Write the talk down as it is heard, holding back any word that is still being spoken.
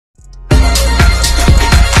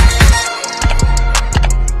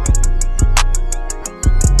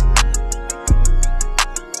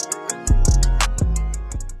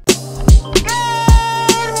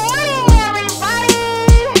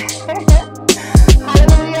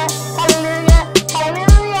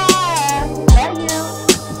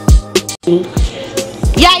Yeah,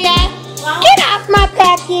 get off my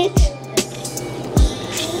package.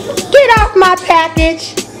 Get off my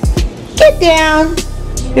package. Get down.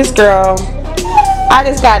 This girl, I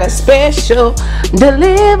just got a special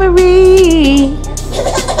delivery.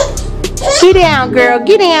 Get down, girl.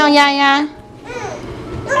 Get down, Yaya.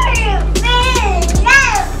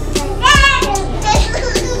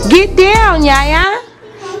 Get down, Yaya.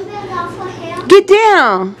 Get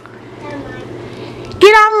down.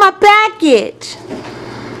 Get off my package.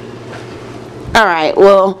 Alright,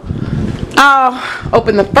 well, I'll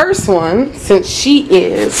open the first one since she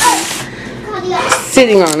is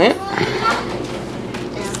sitting on it.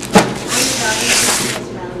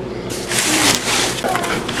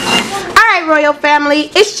 Alright, Royal Family,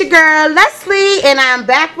 it's your girl Leslie, and I'm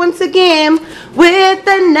back once again with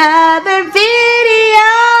another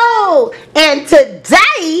video. And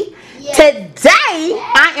today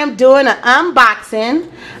I am doing an unboxing.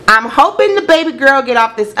 I'm hoping the baby girl get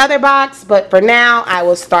off this other box, but for now I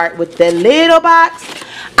will start with the little box.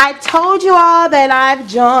 I told you all that I've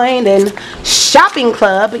joined a shopping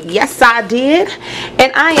club. Yes, I did.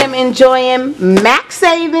 And I am enjoying max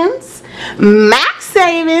savings,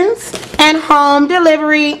 and home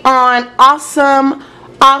delivery on awesome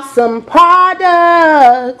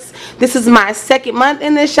products. This is my second month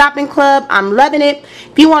in this shopping club. I'm loving it.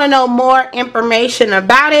 If you want to know more information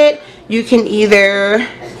about it, you can either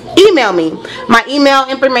email me. My email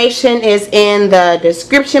information is in the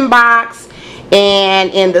description box,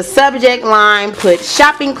 and in the subject line put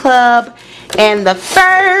shopping club, and the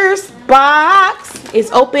first box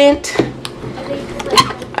is opened.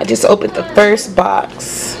 I just opened the first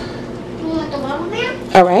box.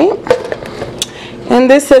 Alright,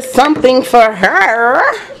 and this is something for her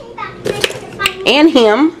and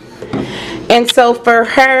him. And so for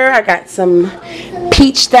her, I got some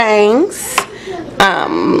peach things.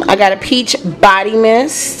 I got a peach body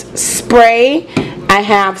mist spray. I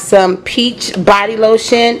have some peach body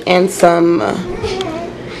lotion and some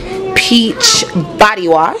peach body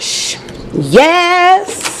wash.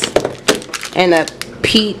 Yes! And a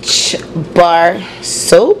peach bar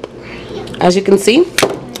soap, as you can see.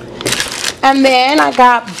 And then I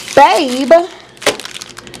got Babe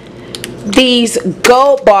these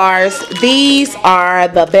gold bars. These are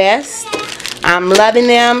the best. I'm loving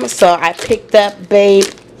them, so I picked up Babe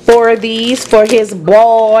 4 of these for his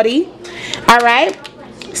body. Alright,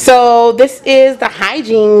 so this is the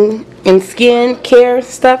hygiene and skin care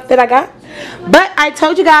stuff that I got. But I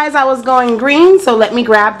told you guys I was going green, so let me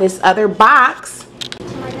grab this other box.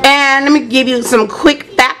 And let me give you some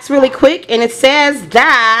quick facts really quick. And it says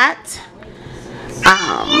that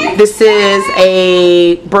this is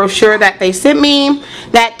a brochure that they sent me.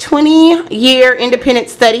 That 20-year independent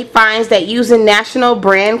study finds that using national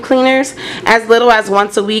brand cleaners as little as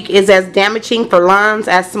once a week is as damaging for lungs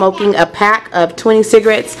as smoking a pack of 20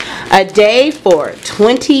 cigarettes a day for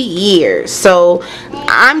 20 years. So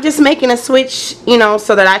I'm just making a switch, you know,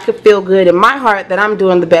 so that I could feel good in my heart that I'm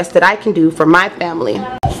doing the best that I can do for my family.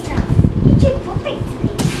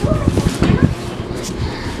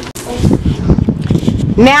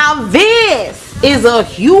 Now this is a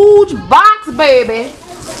huge box, baby.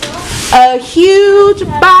 A huge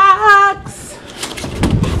box.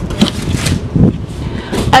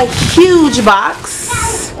 A huge box.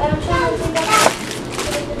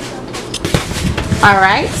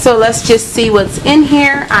 Alright, so let's just see what's in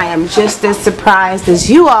here. I am just as surprised as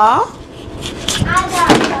you all.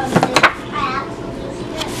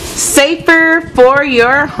 Safer for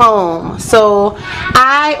your home. So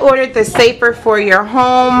I ordered the Safer for your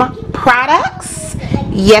home products.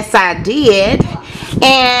 Yes, I did.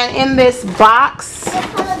 And in this box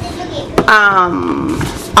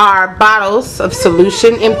are bottles of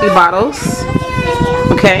solution, empty bottles.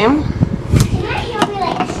 Okay.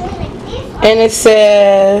 And it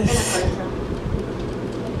says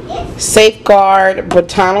Safeguard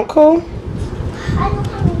Botanical.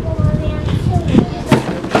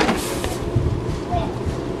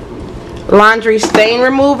 Laundry stain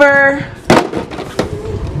remover,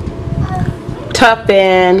 tough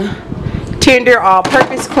and tender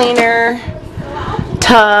all-purpose cleaner,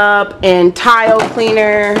 tub and tile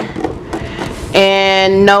cleaner,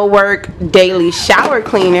 and no work daily shower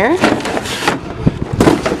cleaner. So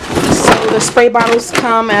the spray bottles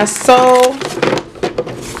come as so.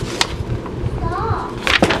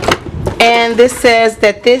 And this says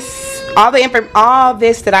that this all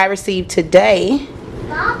this that I received today.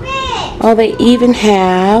 Oh, they even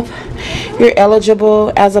have, you're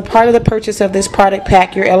eligible, as a part of the purchase of this product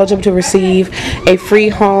pack, you're eligible to receive a free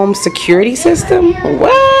home security system.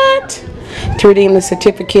 What? To redeem the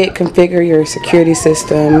certificate, configure your security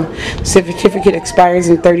system. The certificate expires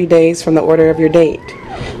in 30 days from the order of your date.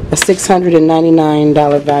 A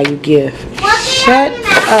 $699 value gift. Shut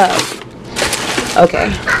up.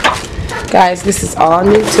 Okay. Guys, this is all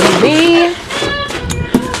new to me.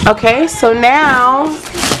 Okay, so now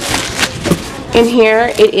in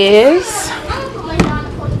here it is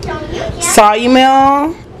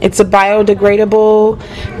Solumil. It's a biodegradable,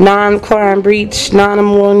 non-chlorine bleach,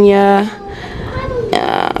 non-ammonia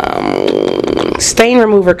stain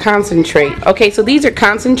remover concentrate. Okay, so these are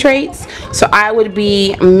concentrates, so I would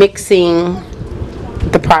be mixing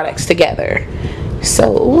the products together.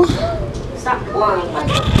 So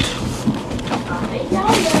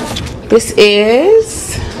this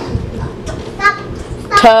is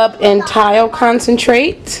tub and tile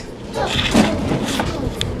concentrate.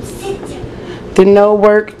 The No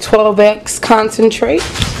Work 12X concentrate.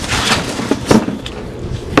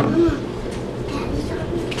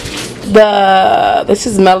 This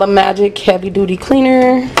is Mellow Magic Heavy Duty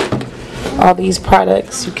Cleaner. All these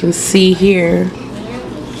products you can see here.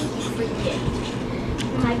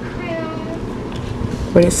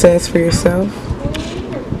 What it says for yourself.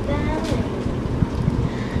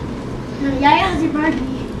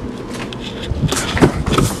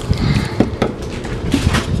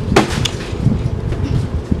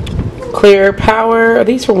 Clear Power. Are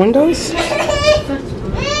these for windows?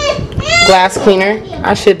 Glass cleaner.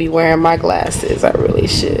 I should be wearing my glasses. I really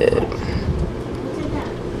should.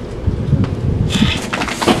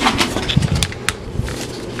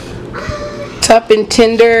 Tough and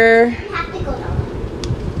Tender.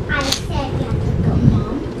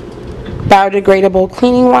 Biodegradable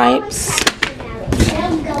cleaning wipes.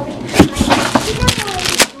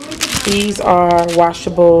 These are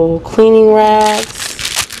washable cleaning rags.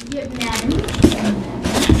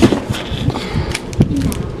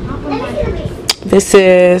 This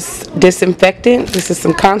is disinfectant. This is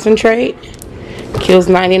some concentrate. Kills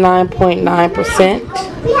 99.9%.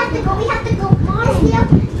 We have to go.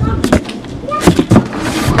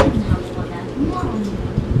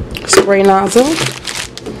 Spray nozzle.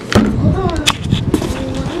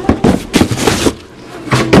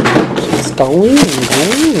 It's going and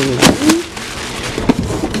going and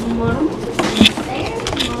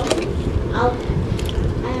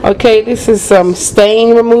going. Okay, this is some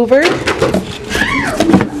stain remover.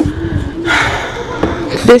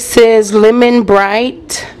 This is Lemon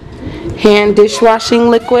Bright hand dishwashing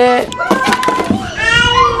liquid.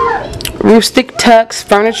 Rustic Tux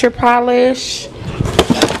furniture polish.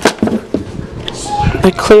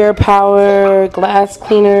 A Clear Power glass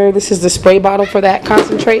cleaner. This is the spray bottle for that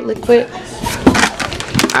concentrate liquid.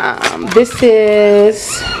 This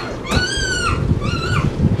is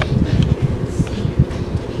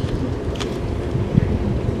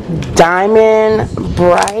Diamond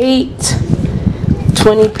Bright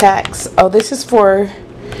 20 packs. Oh, this is for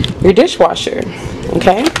your dishwasher.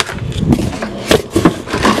 Okay.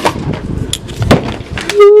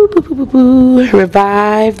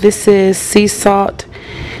 Revive. This is sea salt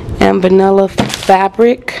and vanilla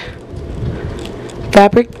fabric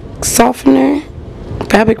softener,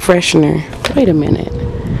 fabric freshener. Wait a minute.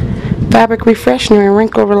 Fabric refreshener and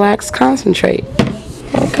wrinkle relax concentrate.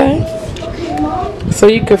 Okay. So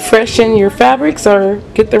you can freshen your fabrics or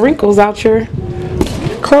get the wrinkles out your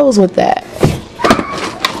clothes with that.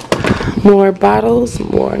 More bottles,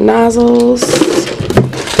 more nozzles.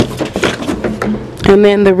 And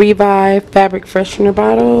then the Revive fabric freshener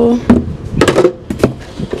bottle.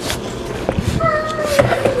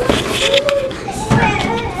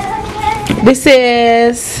 This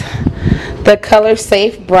is the Color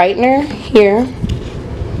Safe brightener here.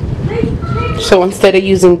 So instead of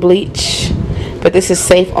using bleach, but this is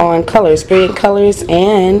safe on colors, brilliant colors,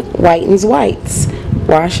 and whitens whites.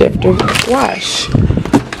 Wash after wash.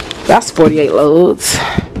 That's 48 loads.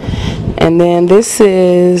 And then this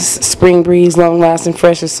is Spring Breeze Long Lasting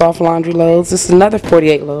Fresh and Soft Laundry Loads. This is another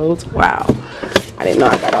 48 loads. Wow. I didn't know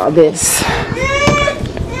I got all this.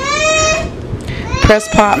 Press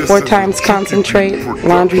Pop 4 times concentrate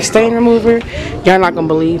laundry stain remover. Y'all not gonna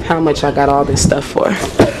believe how much I got all this stuff for.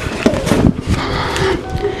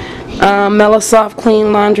 Mellow Soft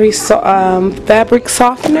Clean Laundry fabric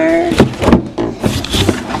softener.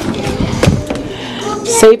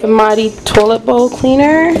 Safe and Mighty toilet bowl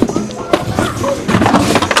cleaner.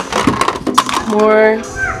 More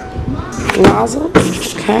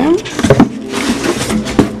nozzles. Okay.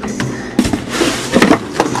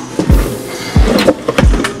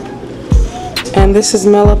 And this is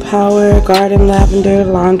Mellow Power Garden Lavender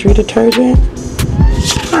Laundry Detergent.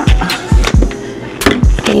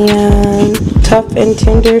 And Tough and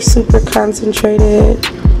tender, super concentrated.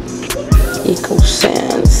 Eco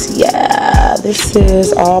Sense. Yeah, this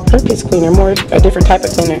is all-purpose cleaner, a different type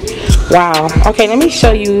of cleaner. Wow. Okay, let me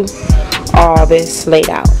show you all this laid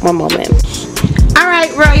out. One moment. All right,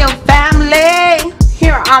 Royal family.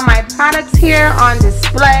 Here are all my products here on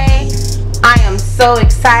display. I am so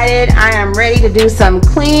excited. I am ready to do some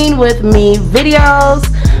clean with me videos.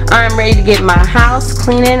 I'm ready to get my house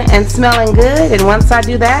cleaning and smelling good. And once I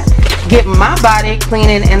do that, get my body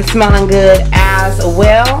cleaning and smelling good as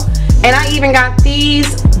well. And I even got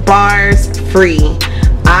these bars free.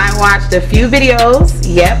 I watched a few videos.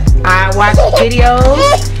 Yep, I watched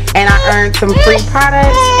videos and I earned some free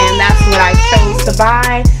products, and that's what I chose to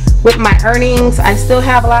buy. With my earnings, I still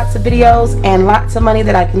have lots of videos and lots of money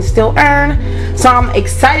that I can still earn. So I'm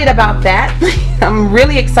excited about that. I'm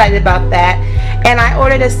really excited about that. And I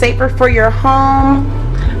ordered a Safer for Your Home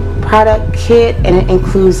product kit, and it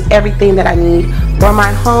includes everything that I need for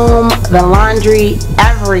my home, the laundry,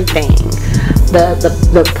 everything.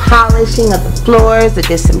 The polishing of the floors, the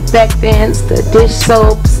disinfectants, the dish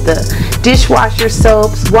soaps, the dishwasher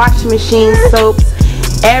soaps, washing machine soaps.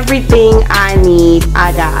 Everything I need,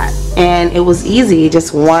 I got. And it was easy,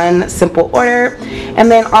 just one simple order.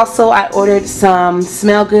 And then also I ordered some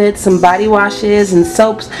Smell Good, some body washes and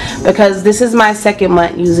soaps, because this is my second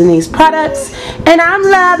month using these products and I'm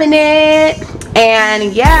loving it.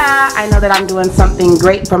 And yeah, I know that I'm doing something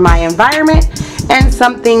great for my environment and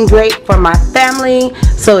something great for my family,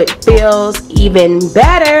 so it feels even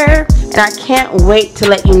better. And I can't wait to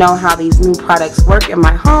let you know how these new products work in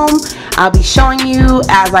my home. I'll be showing you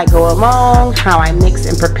as I go along how I mix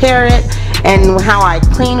and prepare it, and how I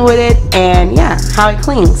clean with it, and yeah, how it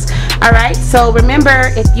cleans. Alright, so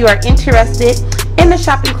remember, if you are interested in the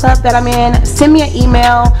shopping club that I'm in, send me an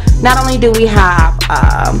email. Not only do we have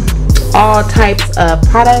all types of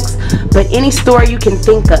products, but any store you can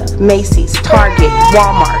think of: Macy's, Target,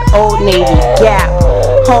 Walmart, Old Navy, Gap,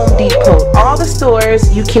 Home Depot, all the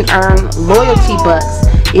stores. You can earn loyalty bucks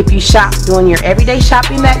if you shop, doing your everyday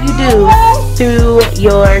shopping that you do through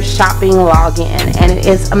your shopping login, and it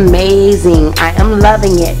is amazing. I am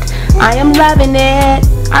loving it. I am loving it.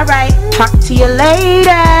 Alright, talk to you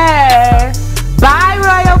later. Bye,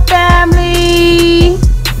 Royal family.